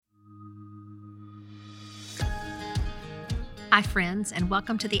Hi, friends, and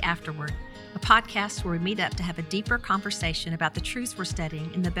welcome to The Afterword, a podcast where we meet up to have a deeper conversation about the truths we're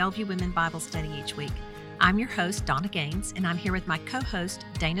studying in the Bellevue Women Bible Study each week. I'm your host, Donna Gaines, and I'm here with my co-host,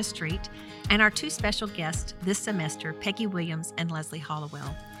 Dana Street, and our two special guests this semester, Peggy Williams and Leslie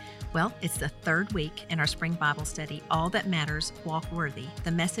Hollowell. Well, it's the third week in our spring Bible study, All That Matters, Walk Worthy,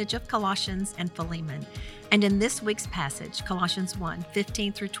 the message of Colossians and Philemon. And in this week's passage, Colossians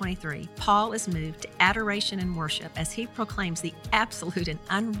 1:15 through 23, Paul is moved to adoration and worship as he proclaims the absolute and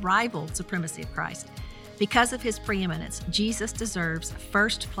unrivaled supremacy of Christ. Because of his preeminence, Jesus deserves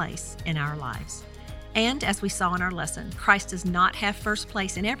first place in our lives. And as we saw in our lesson, Christ does not have first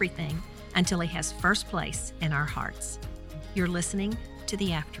place in everything until he has first place in our hearts. You're listening to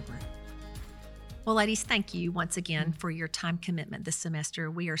The Afterword. Well, ladies, thank you once again for your time commitment this semester.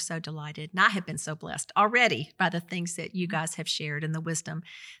 We are so delighted, and I have been so blessed already by the things that you guys have shared and the wisdom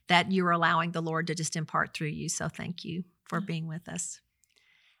that you're allowing the Lord to just impart through you. So thank you for being with us.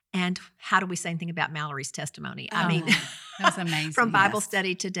 And how do we say anything about Mallory's testimony? I mean, that was amazing. From Bible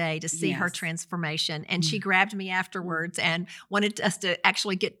study today to see her transformation. And she grabbed me afterwards and wanted us to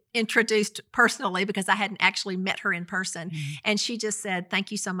actually get introduced personally because I hadn't actually met her in person. And she just said, thank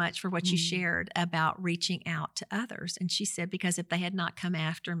you so much for what you shared about reaching out to others. And she said, because if they had not come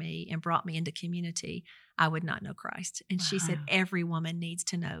after me and brought me into community, I would not know Christ. And she said, every woman needs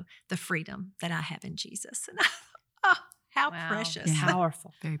to know the freedom that I have in Jesus. And how precious. Yeah.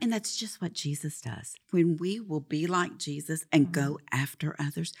 Powerful. And that's just what Jesus does. When we will be like Jesus and go after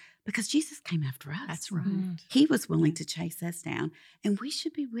others, because Jesus came after us. That's right. He was willing to chase us down, and we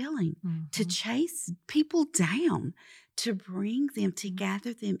should be willing to chase people down, to bring them, to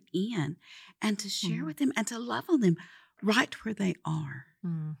gather them in, and to share with them and to love on them right where they are.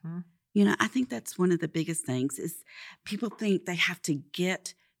 You know, I think that's one of the biggest things is people think they have to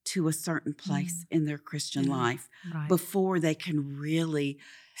get to a certain place in their Christian life before they can really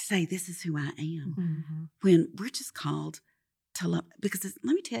say, this is who I am. When we're just called to love, because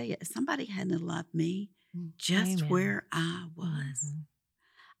let me tell you, if somebody hadn't loved me just where I was,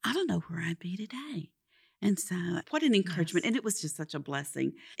 I don't know where I'd be today. And so what an encouragement. And it was just such a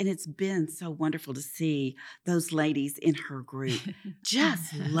blessing. And it's been so wonderful to see those ladies in her group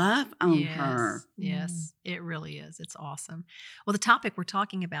just love on her. Yes, it really is. It's awesome. Well, the topic we're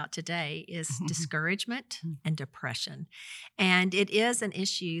talking about today is discouragement and depression. And it is an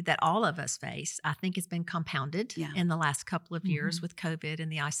issue that all of us face. I think it's been compounded in the last couple of years with COVID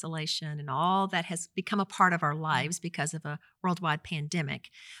and the isolation and all that has become a part of our lives because of a worldwide pandemic.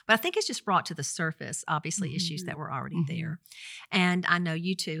 But I think it's just brought to the surface, obviously, issues that were already there. And I know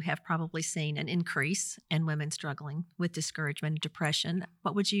you two have probably seen an increase in women struggling with discouragement and depression.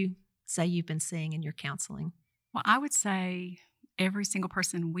 What would you say you've been seeing in your counseling? Well, I would say every single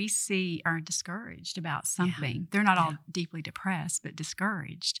person we see are discouraged about something. They're not all deeply depressed, but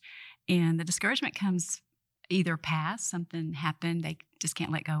discouraged. And the discouragement comes either past, something happened they just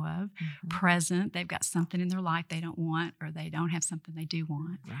can't let go of, present, they've got something in their life they don't want, or they don't have something they do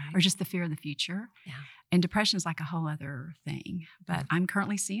want, or just the fear of the future. And depression is like a whole other thing. But I'm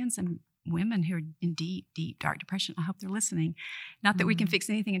currently seeing some women who are in deep, deep, dark depression. I hope they're listening. Not that we can fix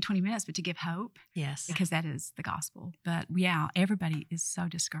anything in 20 minutes, but to give hope. Yes. Because that is the gospel. But yeah, everybody is so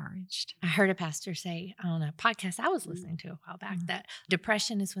discouraged. I heard a pastor say on a podcast I was listening to a while back that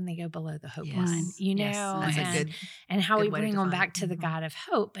depression is when they go below the hope line, you know, and how we bring them back to the God of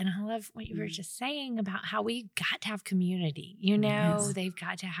hope. And I love what you were just saying about how we got to have community, you know, they've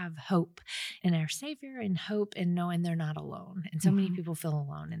got to have hope in our Savior and hope and knowing they're not alone. And so many people feel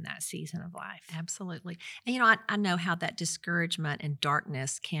alone in that season of life. Absolutely. And, you know, I know how that discouragement and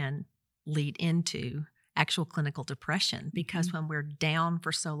darkness can lead into actual clinical depression because when we're down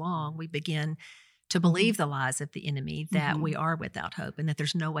for so long, we begin to believe the lies of the enemy that we are without hope and that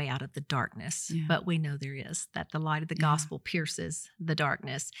there's no way out of the darkness. But we know there is, that the light of the gospel pierces the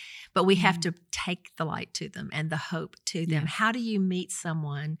darkness. But we have to take the light to them and the hope to them. How do you meet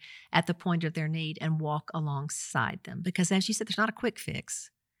someone at the point of their need and walk alongside them? Because as you said, there's not a quick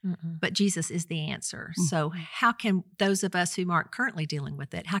fix. But Jesus is the answer. So how can those of us who aren't currently dealing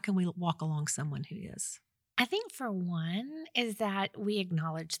with it, how can we walk along someone who is? I think for one is that we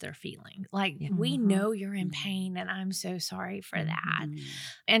acknowledge their feelings. Like we know you're in pain and I'm so sorry for that.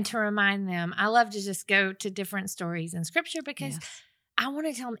 And to remind them, I love to just go to different stories in scripture because I want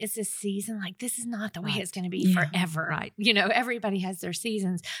to tell them it's a season. Like this is not the way it's going to be forever. You know, everybody has their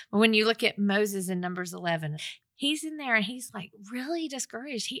seasons. But when you look at Moses in Numbers 11, he's in there and he's like really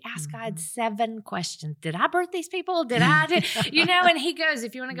discouraged. He asked God 7 questions. Did I birth these people? Did I? And he goes,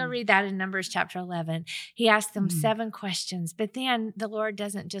 if you want to go read that in Numbers chapter 11, he asked them 7 questions. But then the Lord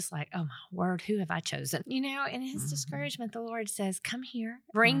doesn't just like, oh my word, who have I chosen? In his discouragement, the Lord says, come here,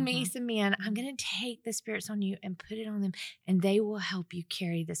 bring me some men. I'm going to take the spirits on you and put it on them, and they will help you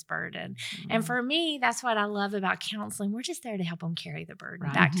carry this burden. And for me, that's what I love about counseling. We're just there to help them carry the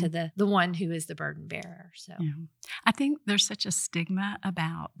burden back to the one who is the burden bearer. So I think there's such a stigma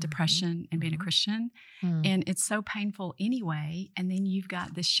about depression and being a Christian, and it's so painful anyway. And then you've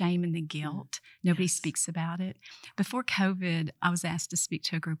got the shame and the guilt. Nobody speaks about it. Before COVID, I was asked to speak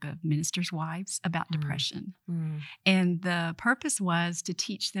to a group of ministers' wives about depression. And the purpose was to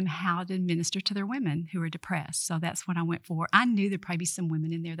teach them how to minister to their women who were depressed. So that's what I went for. I knew there'd probably be some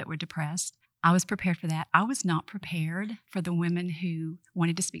women in there that were depressed. I was prepared for that. I was not prepared for the women who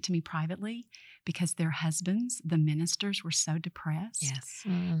wanted to speak to me privately because their husbands, the ministers, were so depressed. Yes.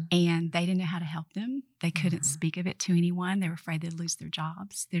 And they didn't know how to help them. They couldn't speak of it to anyone. They were afraid they'd lose their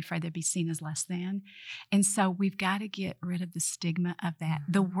jobs. They're afraid they'd be seen as less than. And so we've got to get rid of the stigma of that.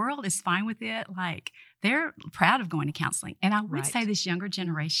 The world is fine with it. Like, they're proud of going to counseling. And I would say this younger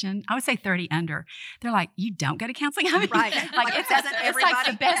generation, I would say 30 under, they're like, you don't go to counseling? I mean, like it's like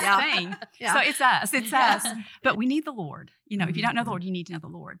the best thing. So it's us. But we need the Lord. If you don't know the Lord, you need to know the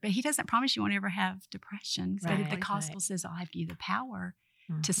Lord. But he doesn't promise you won't ever have depression. But the gospel says, I'll have you the power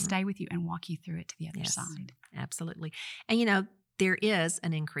to stay with you and walk you through it to the other side. Absolutely. And there is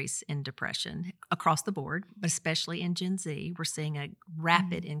an increase in depression across the board, but especially in Gen Z. We're seeing a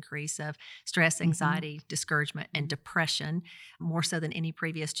rapid increase of stress, anxiety, discouragement, and depression, more so than any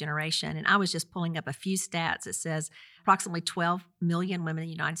previous generation. And I was just pulling up a few stats. It says approximately 12 million women in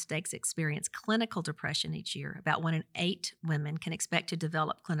the United States experience clinical depression each year. About 1 in 8 women can expect to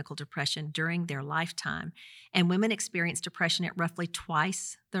develop clinical depression during their lifetime. And women experience depression at roughly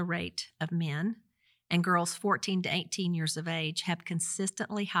twice the rate of men. And girls 14 to 18 years of age have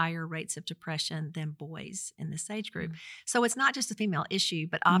consistently higher rates of depression than boys in this age group. So it's not just a female issue,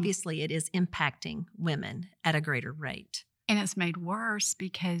 but obviously it is impacting women at a greater rate. And it's made worse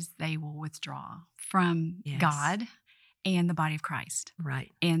because they will withdraw from God and the body of Christ.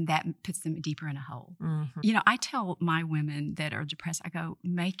 Right. And that puts them deeper in a hole. I tell my women that are depressed, I go,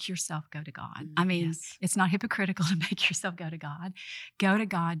 make yourself go to God. I mean, it's not hypocritical to make yourself go to God. Go to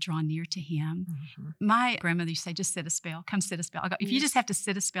God, draw near to him. My grandmother used to say, just sit a spell, come sit a spell. I go, if you just have to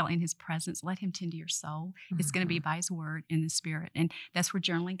sit a spell in his presence, let him tend to your soul. It's going to be by his word in the spirit. And that's where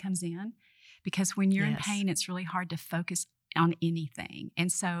journaling comes in. Because when you're in pain, it's really hard to focus on anything.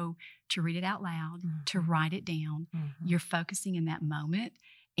 And so to read it out loud, to write it down, you're focusing in that moment,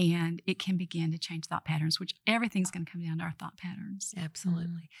 and it can begin to change thought patterns, which everything's going to come down to our thought patterns.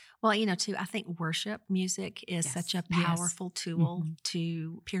 Absolutely. Well, too, I think worship music is such a powerful tool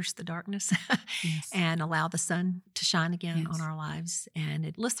to pierce the darkness and allow the sun to shine again on our lives. And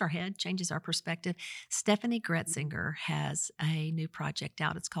it lifts our head, changes our perspective. Stephanie Gretzinger has a new project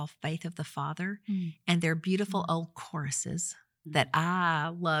out. It's called Faith of the Father. And they're beautiful old choruses that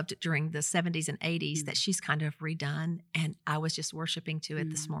I loved during the 70s and 80s that she's kind of redone. And I was just worshiping to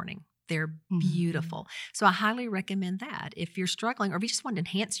it this morning. They're beautiful. So I highly recommend that. If you're struggling or if you just want to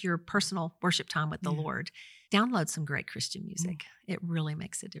enhance your personal worship time with the Lord, download some great Christian music. It really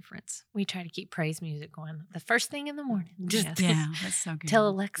makes a difference. We try to keep praise music going the first thing in the morning. That's so good. Tell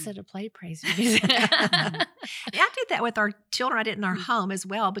Alexa to play praise music. I did that with our children. I did in our home as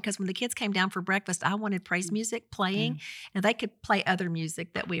well, because when the kids came down for breakfast, I wanted praise music playing, and they could play other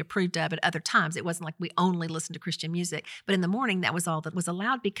music that we approved of at other times. It wasn't like we only listened to Christian music, but in the morning, that was all that was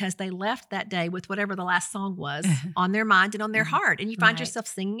allowed, because they left that day with whatever the last song was on their mind and on their heart. And you find yourself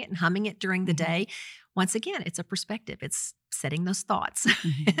singing it and humming it during the day. Once again, it's a perspective. It's setting those thoughts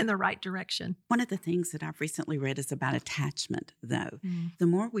in the right direction. One of the things that I've recently read is about attachment, though. The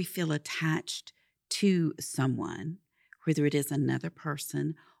more we feel attached to someone, whether it is another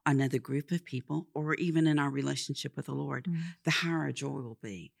person, another group of people, or even in our relationship with the Lord, the higher our joy will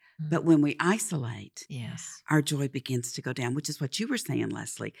be. But when we isolate, our joy begins to go down, which is what you were saying,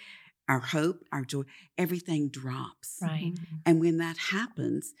 Leslie. Our hope, our joy, everything drops. Right. And when that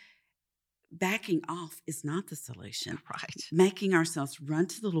happens, backing off is not the solution. Right. Making ourselves run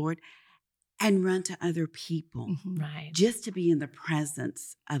to the Lord and run to other people. Right. Just to be in the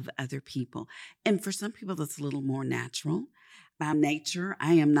presence of other people. And for some people, that's a little more natural. By nature,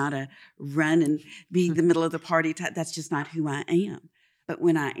 I am not a run and be the middle of the party type. That's just not who I am. But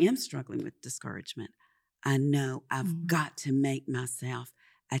when I am struggling with discouragement, I know I've got to make myself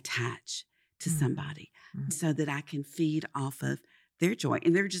attach to somebody so that I can feed off of their joy.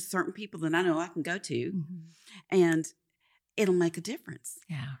 And there are just certain people that I know I can go to, and it'll make a difference.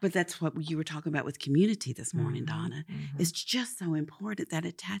 Yeah. But that's what you were talking about with community this morning, Donna. It's just so important, that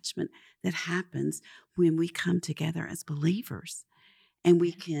attachment that happens when we come together as believers, and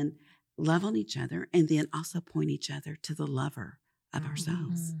we can love on each other and then also point each other to the lover of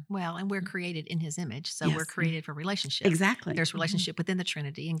ourselves. Well, and we're created in his image, so we're created for relationship. Exactly. There's relationship within the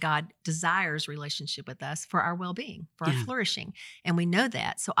Trinity, and God desires relationship with us for our well-being, for our flourishing. And we know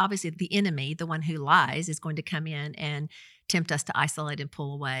that. So obviously the enemy, the one who lies, is going to come in and tempt us to isolate and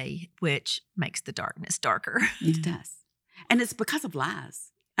pull away, which makes the darkness darker. It does. And it's because of lies.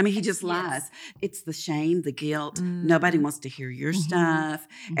 I mean, he just lies. It's the shame, the guilt. Nobody wants to hear your stuff.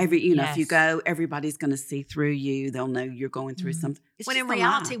 If you go, everybody's going to see through you. They'll know you're going through something. It's when in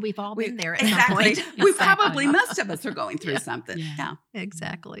reality, we've all been there at some Exactly. point. Probably, most of us are going through something. Yeah.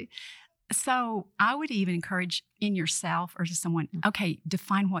 Exactly. So I would even encourage in yourself or to someone, okay,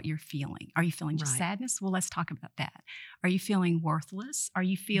 define what you're feeling. Are you feeling just sadness? Well, let's talk about that. Are you feeling worthless? Are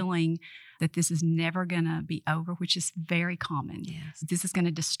you feeling that this is never going to be over, which is very common? Yes. This is going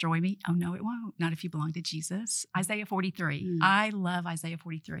to destroy me. Oh, no, it won't. Not if you belong to Jesus. Isaiah 43. I love Isaiah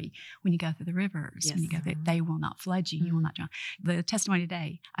 43. When you go through the rivers, when you go through, they will not flood you. You will not drown. The testimony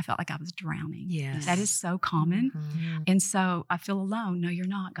today, I felt like I was drowning. Yes. That is so common. And so I feel alone. No, you're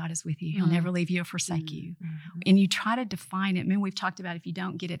not. God is with you. He'll never leave you or forsake you. And you try to define it. I mean, we've talked about if you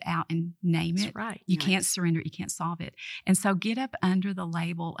don't get it out and name it, you can't surrender it, you can't solve it. And so get up under the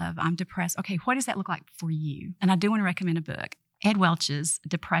label of I'm depressed. Okay, what does that look like for you? And I do want to recommend a book, Ed Welch's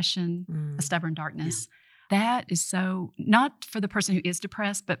Depression, A Stubborn Darkness. That is so, not for the person who is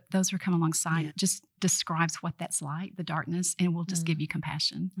depressed, but those who come alongside, it just describes what that's like, the darkness, and will just give you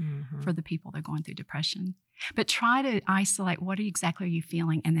compassion for the people that are going through depression. But try to isolate what exactly are you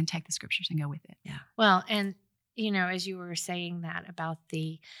feeling, and then take the scriptures and go with it. Yeah. Well, and, as you were saying that about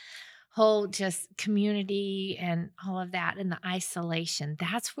the whole just community and all of that and the isolation,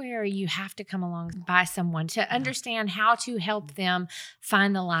 that's where you have to come along by someone to understand how to help them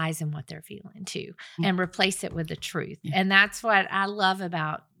find the lies in what they're feeling too, and replace it with the truth. And that's what I love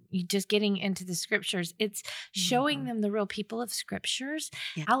about you just getting into the scriptures. It's showing them the real people of scriptures.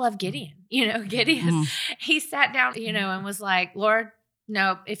 I love Gideon. Gideon, he sat down, and was like, Lord,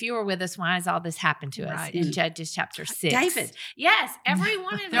 no, if you were with us, why has all this happened to us in Judges chapter 6? David. Yes, every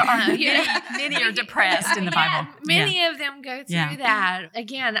one of them. There are many are depressed in the Bible. Many of them go through that.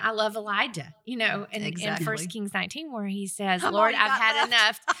 Again, I love Elijah, in 1 Kings 19 where he says, Lord, I've had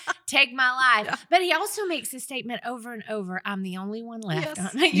enough. Take my life. But he also makes a statement over and over, I'm the only one left.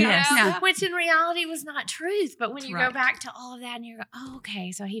 Which in reality was not truth. But when you go back to all of that and you go, oh,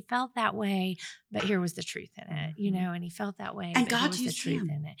 okay, so he felt that way, but here was the truth in it, and he felt that way. And but God used truth him.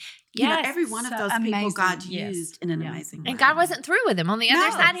 In it. Yes. Every one of those people God used in an amazing way. And God wasn't through with him. On the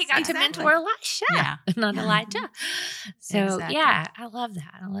other side, he got to mentor Elisha, not Elijah. So, I love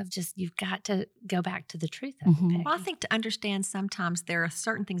that. I love you've got to go back to the truth of it. Well, I think to understand sometimes there are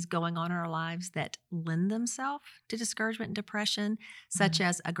certain things going on in our lives that lend themselves to discouragement and depression, such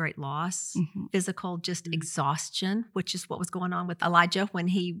as a great loss, physical exhaustion, which is what was going on with Elijah when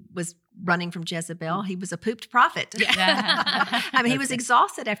he was running from Jezebel. He was a pooped prophet. I mean, he was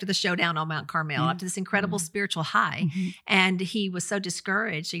exhausted after the showdown on Mount Carmel, after this incredible spiritual high. And he was so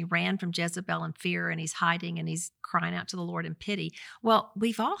discouraged. He ran from Jezebel in fear, and he's hiding, and he's crying out to the Lord in pity. Well,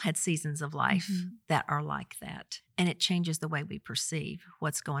 we've all had seasons of life that are like that. And it changes the way we perceive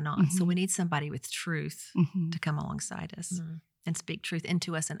what's going on. So we need somebody with truth to come alongside us and speak truth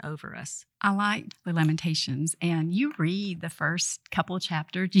into us and over us. I liked the Lamentations, and you read the first couple of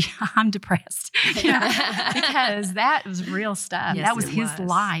chapters, I'm depressed because that was real stuff. That was his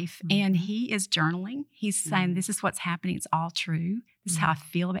life, and he is journaling. He's saying, this is what's happening. It's all true. This is how I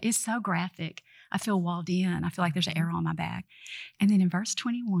feel about it. It's so graphic. I feel walled in. I feel like there's an arrow on my back. And then in verse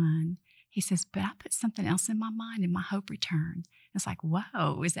 21, he says, but I put something else in my mind and my hope returned. It's like,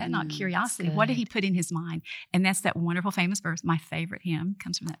 whoa, is that not curiosity? What did he put in his mind? And that's that wonderful, famous verse. My favorite hymn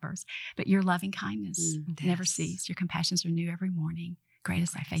comes from that verse. But your loving kindness never cease. Your compassions are new every morning. Great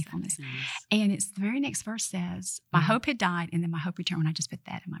is thy faithfulness. And it's the very next verse says, my hope had died, and then my hope returned when I just put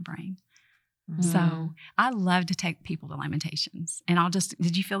that in my brain. So I love to take people to Lamentations. And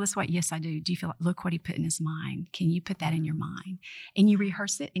did you feel this way? Yes, I do. Do you feel like, look what he put in his mind? Can you put that in your mind? And you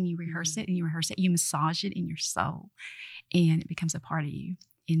rehearse it, and you rehearse it, and you rehearse it. You massage it in your soul, and it becomes a part of you.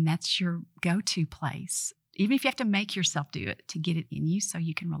 And that's your go-to place. Even if you have to make yourself do it, to get it in you so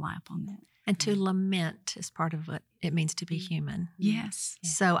you can rely upon that. And to lament is part of what it means to be human. Yes.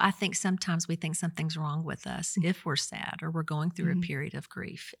 So I think sometimes we think something's wrong with us if we're sad or we're going through a period of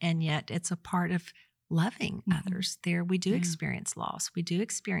grief. And yet it's a part of loving others. There we do experience loss. We do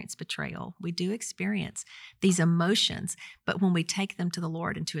experience betrayal. We do experience these emotions. But when we take them to the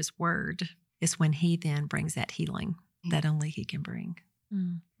Lord and to his word, is when he then brings that healing that only he can bring.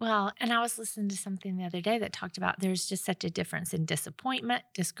 Well, and I was listening to something the other day that talked about there's just such a difference in disappointment,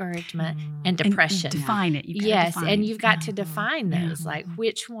 discouragement, and depression. And define it. You've got to define those. Like,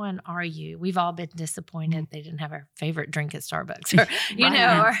 which one are you? We've all been disappointed they didn't have our favorite drink at Starbucks, or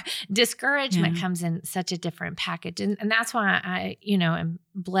or discouragement comes in such a different package, and that's why I am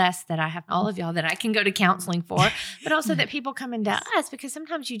blessed that I have all of y'all that I can go to counseling for, but also that people come into us, because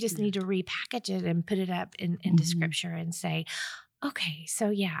sometimes you just need to repackage it and put it up into Scripture and say, okay,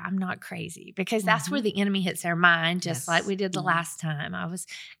 so I'm not crazy, because that's where the enemy hits our mind, just like we did the last time. I was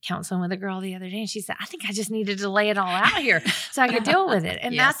counseling with a girl the other day, and she said, I think I just needed to lay it all out here so I could deal with it.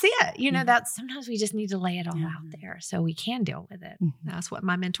 And that's it. That's sometimes we just need to lay it all out there so we can deal with it. That's what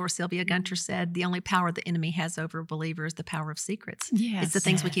my mentor, Sylvia Gunter, said. The only power the enemy has over a believer is the power of secrets. It's the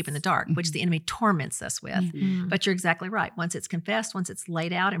things we keep in the dark, which the enemy torments us with. But you're exactly right. Once it's confessed, once it's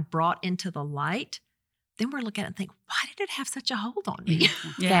laid out and brought into the light, then we're looking at it and think, why did it have such a hold on me?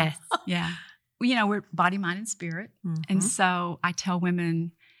 Yes. Well, we're body, mind, and spirit. And so I tell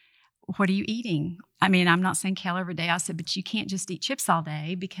women, what are you eating? I mean, I'm not saying kale every day. I said, but you can't just eat chips all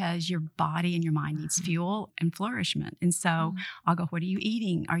day, because your body and your mind needs fuel and flourishment. And so I'll go, what are you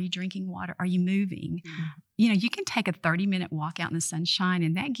eating? Are you drinking water? Are you moving? You can take a 30-minute walk out in the sunshine,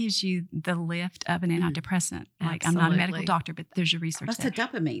 and that gives you the lift of an antidepressant. Like, I'm not a medical doctor, but there's your research. That's a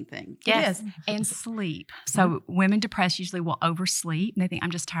dopamine thing. Yes. And sleep. So women depressed usually will oversleep, and they think,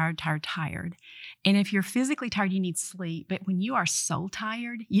 I'm just tired. And if you're physically tired, you need sleep. But when you are soul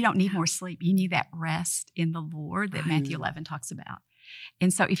tired, you don't need more sleep. You need that rest in the Lord that Matthew 11 talks about.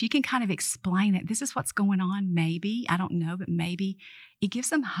 And so if you can kind of explain that this is what's going on, maybe, I don't know, but maybe it gives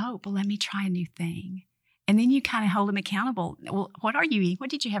them hope. Well, let me try a new thing. And then you kind of hold them accountable. Well, what are you eating? What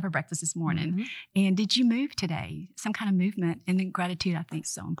did you have for breakfast this morning? And did you move today? Some kind of movement. And then gratitude, I think,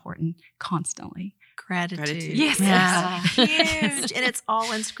 is so important constantly. Gratitude. Yes. Huge. And it's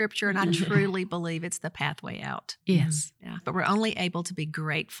all in Scripture. And I truly believe it's the pathway out. Yes. But we're only able to be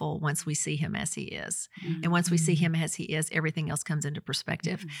grateful once we see him as he is. And once we see him as he is, everything else comes into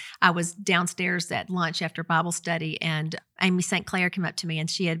perspective. I was downstairs at lunch after Bible study, and Amy St. Clair came up to me, and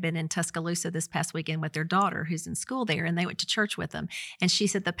she had been in Tuscaloosa this past weekend with their daughter who's in school there, and they went to church with them. And she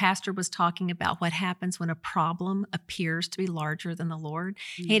said the pastor was talking about what happens when a problem appears to be larger than the Lord.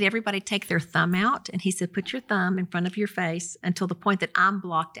 He had everybody take their thumb out, and he said, put your thumb in front of your face until the point that I'm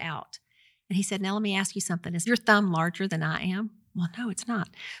blocked out. And he said, now let me ask you something. Is your thumb larger than I am? Well, no, it's not.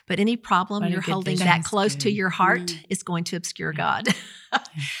 But any problem you're holding that close to your heart is going to obscure God.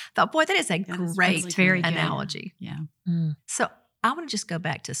 Boy, that is a great analogy. So I want to just go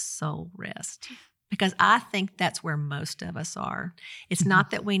back to soul rest, because I think that's where most of us are. It's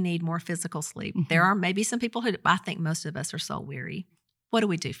not that we need more physical sleep. There are maybe some people who, I think most of us are soul weary. What do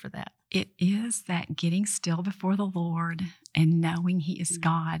we do for that? It is that getting still before the Lord and knowing he is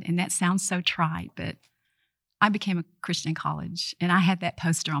God. And that sounds so trite, but I became a Christian in college, and I had that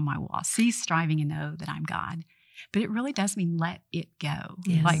poster on my wall, cease striving and know that I'm God. But it really does mean let it go.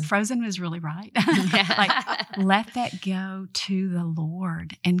 Yes. Like Frozen was really right. Like, let that go to the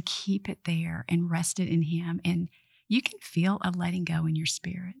Lord and keep it there and rest it in him. And you can feel a letting go in your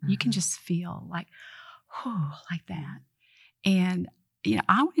spirit. You can just feel like, whew, like that. And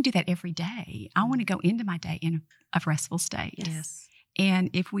I want to do that every day. I want to go into my day in a restful state. Yes. And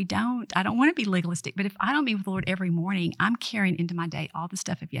if we don't, I don't want to be legalistic, but if I don't meet with the Lord every morning, I'm carrying into my day all the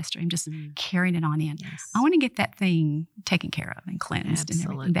stuff of yesterday. I'm just carrying it on in. Yes. I want to get that thing taken care of and cleansed and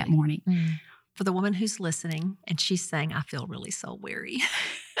everything that morning. For the woman who's listening and she's saying, I feel really soul weary,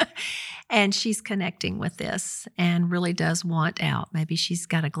 and she's connecting with this and really does want out. Maybe she's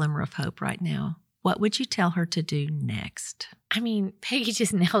got a glimmer of hope right now. What would you tell her to do next? I mean, Peggy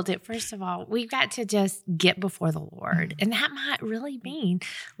just nailed it. First of all, we've got to just get before the Lord. And that might really mean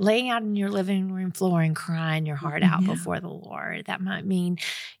laying out in your living room floor and crying your heart out before the Lord. That might mean,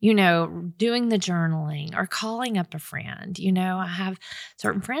 doing the journaling or calling up a friend. I have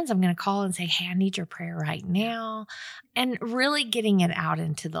certain friends I'm going to call and say, hey, I need your prayer right now. And really getting it out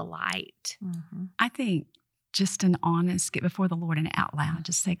into the light. I think just an honest, get before the Lord and out loud,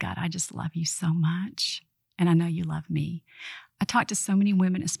 just say, God, I just love you so much. And I know you love me. I talk to so many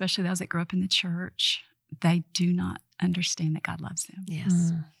women, especially those that grew up in the church. They do not understand that God loves them.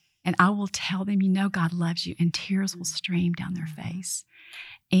 Yes. And I will tell them, God loves you, and tears will stream down their face.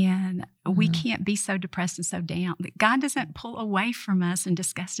 And we can't be so depressed and so down. God doesn't pull away from us and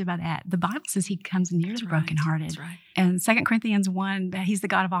disgusted by that. The Bible says he comes near the brokenhearted. That's right. And 2 Corinthians 1, that he's the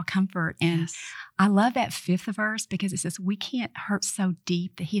God of all comfort. And I love that 5th verse because it says we can't hurt so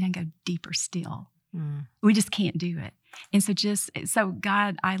deep that he doesn't go deeper still. We just can't do it. And so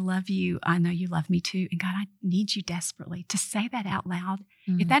God, I love you. I know you love me too. And God, I need you desperately to say that out loud.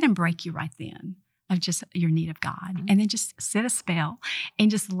 If that didn't break you right then, of just your need of God, and then just set a spell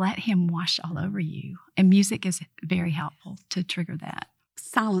and just let him wash all over you. And music is very helpful to trigger that.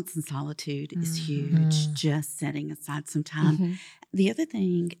 Silence and solitude is huge, just setting aside some time. The other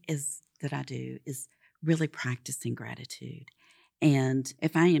thing is that I do is really practicing gratitude. And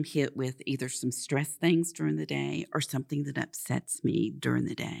if I am hit with either some stress things during the day or something that upsets me during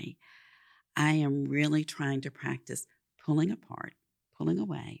the day, I am really trying to practice pulling apart, pulling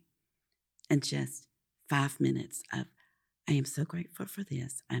away, and just 5 minutes of, I am so grateful for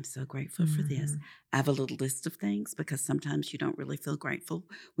this. I'm so grateful for this. I have a little list of things because sometimes you don't really feel grateful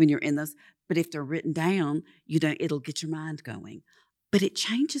when you're in those. But if they're written down, it'll get your mind going. But it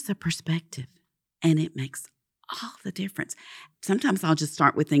changes the perspective, and it makes all the difference. Sometimes I'll just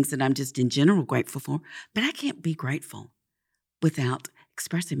start with things that I'm just in general grateful for, but I can't be grateful without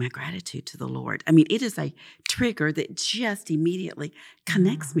expressing my gratitude to the Lord. I mean, it is a trigger that just immediately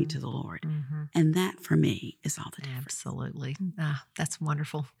connects me to the Lord. And that for me is all the difference. Absolutely. That's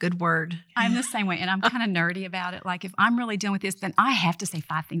wonderful. Good word. I'm the same way. And I'm kind of nerdy about it. Like if I'm really dealing with this, then I have to say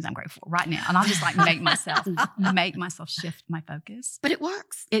 5 things I'm grateful for right now. And I'll just like make myself shift my focus. But it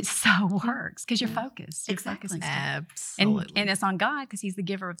works. It so works because you're focused. Exactly. Absolutely. And it's on God because he's the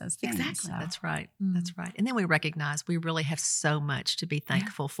giver of those things. Exactly. So. That's right. That's right. And then we recognize we really have so much to be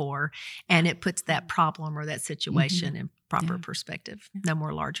thankful for. And it puts that problem or that situation in proper perspective. No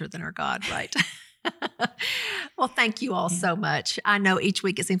more larger than our God, right? Well, thank you all so much. I know each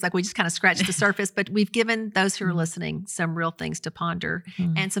week it seems like we just kind of scratch the surface, but we've given those who are listening some real things to ponder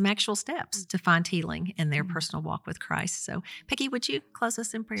and some actual steps to find healing in their personal walk with Christ. So, Peggy, would you close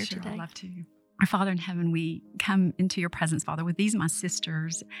us in prayer today? I'd love to. Our Father in heaven, we come into your presence, Father, with these, my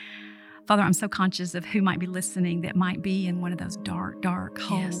sisters. Father, I'm so conscious of who might be listening that might be in one of those dark, dark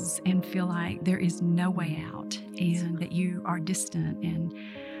holes and feel like there is no way out and that you are distant and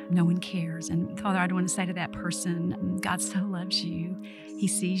no one cares. And Father, I want to say to that person, God so loves you. He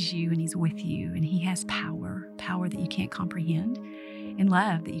sees you and he's with you and he has power that you can't comprehend and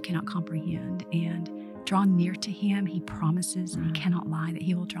love that you cannot comprehend. And draw near to him. He promises and he cannot lie that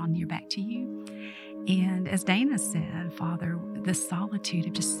he will draw near back to you. And as Dana said, Father, the solitude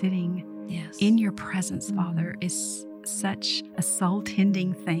of just sitting in your presence, Father, is such a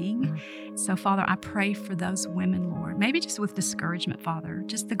soul-tending thing. So, Father, I pray for those women, Lord, maybe just with discouragement, Father,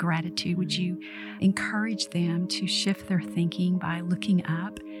 just the gratitude. Would you encourage them to shift their thinking by looking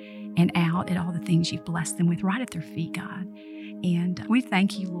up and out at all the things you've blessed them with right at their feet, God? And we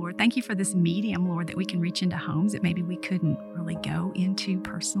thank you, Lord. Thank you for this medium, Lord, that we can reach into homes that maybe we couldn't really go into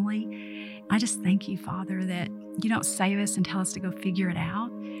personally. I just thank you, Father, that you don't save us and tell us to go figure it out,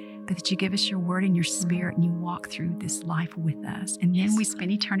 but that you give us your word and your spirit and you walk through this life with us. And then we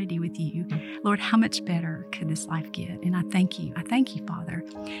spend eternity with you. Lord, how much better could this life get? And I thank you. I thank you, Father.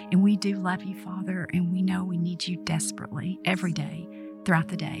 And we do love you, Father, and we know we need you desperately every day, throughout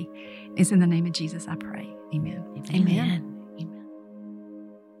the day. It's in the name of Jesus I pray. Amen. Amen.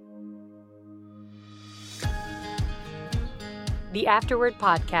 The Afterword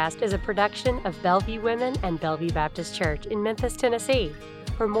Podcast is a production of Bellevue Women and Bellevue Baptist Church in Memphis, Tennessee.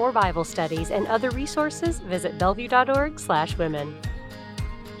 For more Bible studies and other resources, visit bellevue.org/women.